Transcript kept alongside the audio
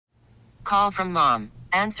Call from mom.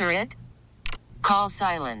 Answer it. Call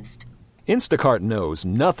silenced. Instacart knows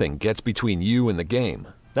nothing gets between you and the game.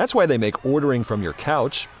 That's why they make ordering from your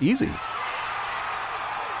couch easy.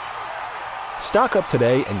 Stock up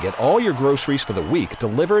today and get all your groceries for the week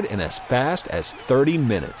delivered in as fast as 30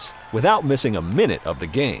 minutes without missing a minute of the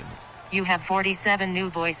game. You have 47 new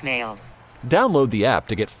voicemails. Download the app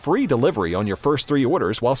to get free delivery on your first 3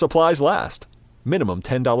 orders while supplies last. Minimum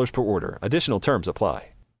 $10 per order. Additional terms apply.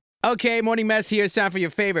 Okay, Morning Mess here. It's time for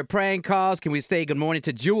your favorite prank calls. Can we say good morning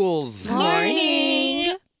to Jules?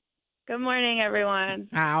 Morning. Good morning, everyone.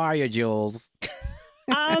 How are you, Jules?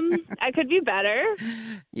 I could be better.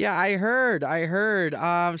 Yeah, I heard.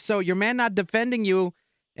 So your man not defending you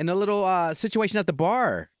in a little situation at the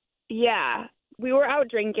bar. Yeah, we were out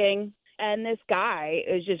drinking, and this guy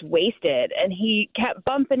is just wasted, and he kept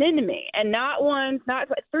bumping into me. And not once, not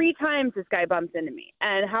twice, 3 times this guy bumps into me.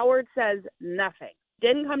 And Howard says nothing.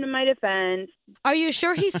 Didn't come to my defense. Are you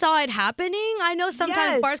sure he saw it happening? I know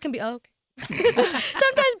sometimes Yes. bars can be... Oh, okay.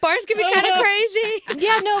 Sometimes bars can be kind of crazy.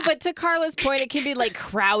 Yeah, no, but to Carla's point, it can be like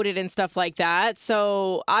crowded and stuff like that.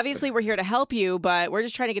 So obviously we're here to help you, but we're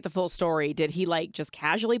just trying to get the full story. Did he like just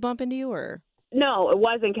casually bump into you or? No, it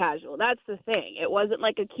wasn't casual. That's the thing. It wasn't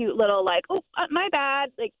like a cute little like, oh, my bad.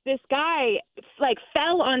 Like this guy like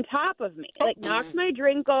fell on top of me, like knocked my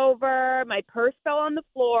drink over. My purse fell on the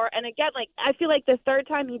floor. And again, like I feel like the third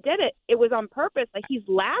time he did it, it was on purpose. Like he's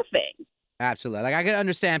laughing. Absolutely. Like I can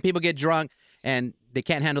understand people get drunk and they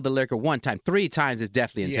can't handle the liquor 1 time. 3 times is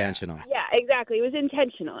definitely intentional. Yeah, exactly. It was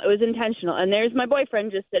intentional. And there's my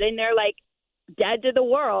boyfriend just sitting there like dead to the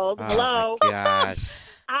world. Oh, Hello. my gosh.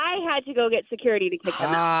 I had to go get security to kick him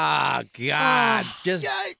out. Oh, God. Just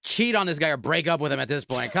cheat on this guy or break up with him at this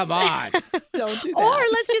point. Come on. Don't do that. Or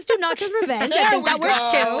let's just do Nachoo's revenge. I think that works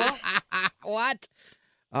too. What?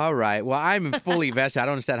 All right. Well, I'm fully vested. I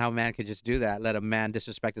don't understand how a man could just do that, let a man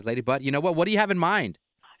disrespect his lady. But you know what? What do you have in mind?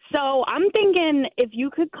 So I'm thinking if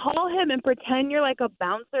you could call him and pretend you're like a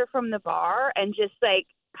bouncer from the bar and just like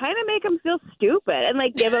kind of make him feel stupid and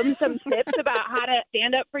like give him some tips about how to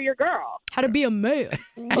stand up for your girl. How to be a man.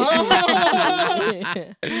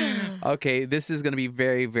 Okay, this is going to be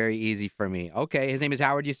very, very easy for me. Okay, his name is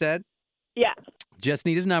Howard, you said? Yeah. Just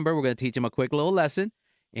need his number. We're going to teach him a quick little lesson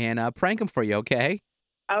and prank him for you, okay?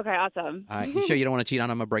 Okay, awesome. You sure you don't want to cheat on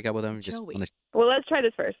him or break up with him? Just Joey. wanna... Well, let's try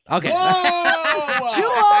this first. Okay.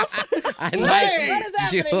 Jules! I What is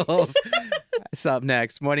happening? Jules. What's up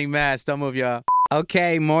next? Morning Mass. Don't move, y'all.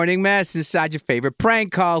 Okay, Morning Mass inside your favorite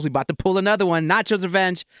prank calls. We about to pull another one. Nachoo's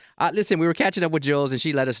Revenge. Listen, we were catching up with Jules, and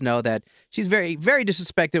she let us know that she's very, very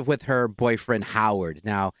disrespectful with her boyfriend, Howard.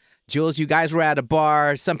 Now, Jules, you guys were at a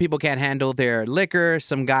bar. Some people can't handle their liquor.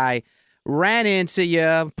 Some guy ran into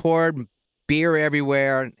you, poured beer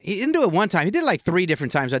everywhere. He didn't do it 1 time. He did it like 3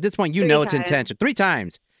 different times. At this point, you 3 know it's times. intentional. 3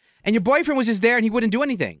 times. And your boyfriend was just there, and he wouldn't do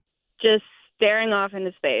anything. Just staring off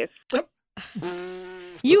into space.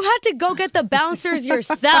 You had to go get the bouncers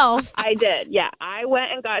yourself. I did. Yeah. I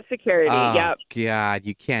went and got security. Oh, Yep. God,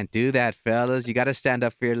 you can't do that, fellas. You got to stand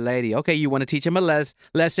up for your lady. Okay, you want to teach him a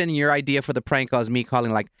lesson. Your idea for the prank call is me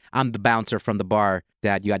calling like I'm the bouncer from the bar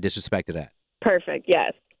that you got disrespected at. Perfect.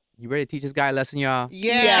 Yes. You ready to teach this guy a lesson, y'all?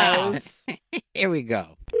 Yes. Here we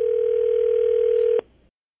go.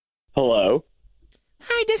 Hello.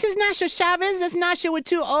 Hi, this is Nachoo Chavez. That's Nachoo with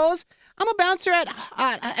 2 O's. I'm a bouncer at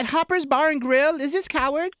Hopper's Bar and Grill. Is this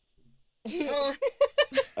Howard? Yeah,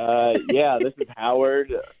 this is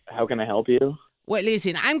Howard. How can I help you? Well,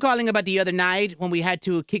 listen, I'm calling about the other night when we had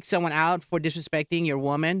to kick someone out for disrespecting your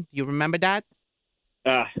woman. You remember that?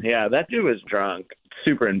 Yeah, that dude was drunk.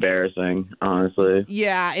 Super embarrassing, honestly.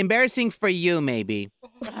 Yeah, embarrassing for you, maybe.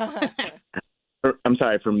 I'm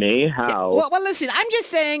sorry, for me? How? Well, listen, I'm just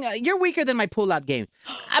saying you're weaker than my pull-out game.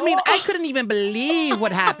 I mean, I couldn't even believe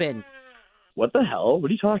what happened. What the hell? What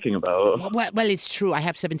are you talking about? Well, it's true. I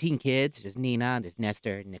have 17 kids. There's Nina, there's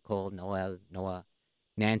Nestor, Nicole, Noel, Noah,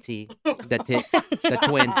 Nancy, the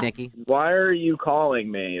twins, Nikki. Why are you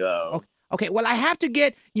calling me, though? Okay, well, I have to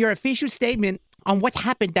get your official statement on what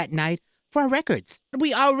happened that night for our records.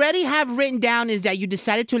 We already have written down is that you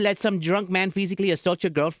decided to let some drunk man physically assault your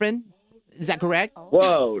girlfriend. Is that correct?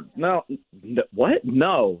 Whoa, no. What?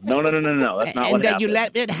 No. That's not what And happened. that you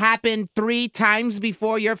let it happen 3 times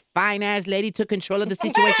before your fine-ass lady took control of the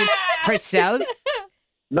situation herself?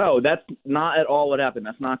 No, that's not at all what happened.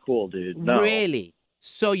 That's not cool, dude. No. Really?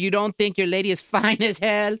 So you don't think your lady is fine as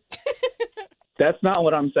hell? That's not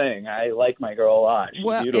what I'm saying. I like my girl a lot. She's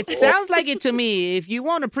Well, beautiful. it sounds like it to me. If you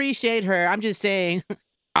won't appreciate her, I'm just saying,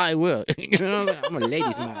 I will. I'm a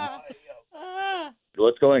ladies' man.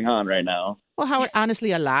 What's going on right now? Well, Howard,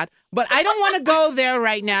 honestly, a lot. But I don't want to go there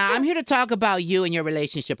right now. I'm here to talk about you and your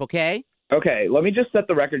relationship, okay? Okay, let me just set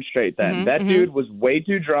the record straight then. That dude was way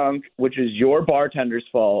too drunk, which is your bartender's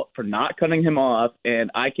fault for not cutting him off,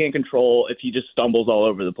 and I can't control if he just stumbles all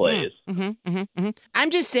over the place.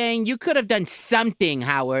 I'm just saying you could have done something,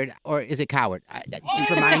 Howard. Or is it Coward?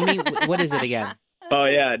 Just remind me, what is it again? Oh,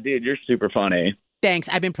 yeah, dude, you're super funny. Thanks,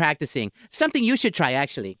 I've been practicing. Something you should try,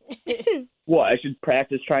 actually. What, I should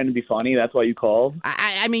practice trying to be funny? That's why you called?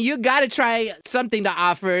 I mean, you got to try something to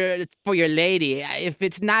offer for your lady. If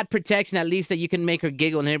it's not protection, at least that you can make her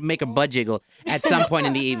giggle and make her butt jiggle at some point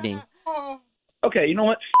in the evening. Okay, you know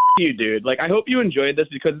what? You, dude. Like, I hope you enjoyed this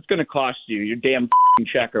because it's going to cost you your damn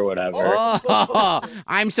check or whatever. Oh,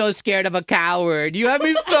 I'm so scared of a coward. You have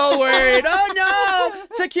me so worried. Oh, no.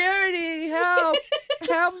 Security, help.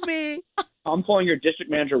 Help me. I'm calling your district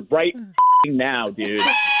manager right now, dude.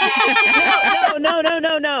 No. No,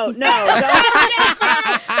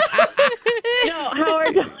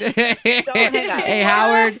 Howard. Don't hang up. Hey,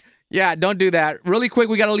 Howard. Yeah, don't do that. Really quick,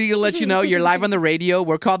 we got to legally let you know you're live on the radio.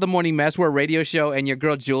 We're called The Morning Mess. We're a radio show, and your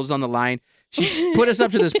girl Jules on the line. She put us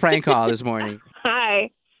up to this prank call this morning. Hi.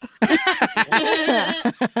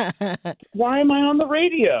 Why am I on the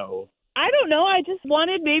radio? I don't know. I just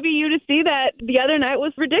wanted maybe you to see that the other night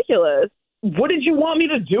was ridiculous. What did you want me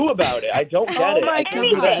to do about it? I don't get it. my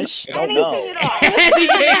gosh. I don't know. Anything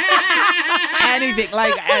at all. Anything.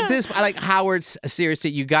 Like, at this, like, Howard's seriously,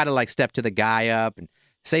 you got to, like, step to the guy up and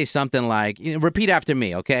say something like, repeat after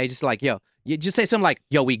me, okay? Just like, yo, you just say something like,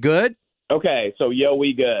 yo, we good? Okay, so yo,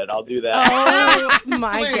 we good. I'll do that. Oh,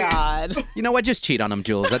 my God. You know what? Just cheat on him,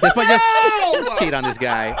 Jules. At this point, just cheat on this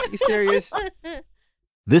guy. Are you serious?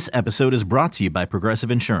 This episode is brought to you by Progressive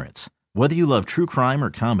Insurance. Whether you love true crime or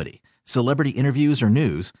comedy, celebrity interviews or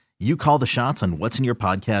news, you call the shots on what's in your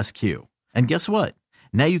podcast queue. And guess what?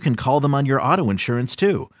 Now you can call them on your auto insurance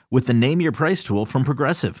too with the Name Your Price tool from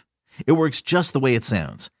Progressive. It works just the way it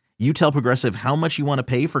sounds. You tell Progressive how much you want to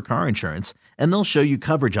pay for car insurance, and they'll show you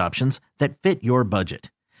coverage options that fit your budget.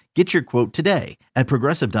 Get your quote today at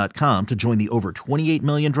Progressive.com to join the over 28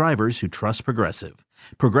 million drivers who trust Progressive.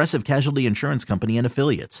 Progressive Casualty Insurance Company and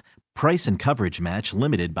Affiliates. Price and coverage match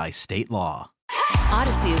limited by state law.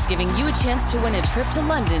 Odyssey is giving you a chance to win a trip to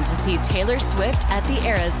London to see Taylor Swift at the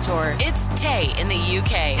Eras Tour. It's Tay in the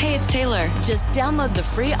UK. Hey, it's Taylor. Just download the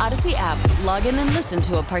free Odyssey app, log in and listen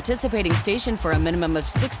to a participating station for a minimum of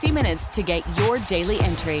 60 minutes to get your daily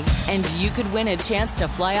entry. And you could win a chance to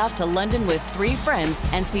fly off to London with 3 friends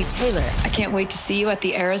and see Taylor. I can't wait to see you at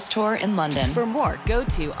the Eras Tour in London. For more, go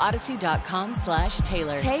to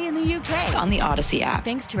odyssey.com/Taylor. Tay in the UK. It's on the Odyssey app.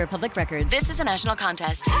 Thanks to Republic Records. This is a national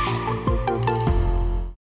contest.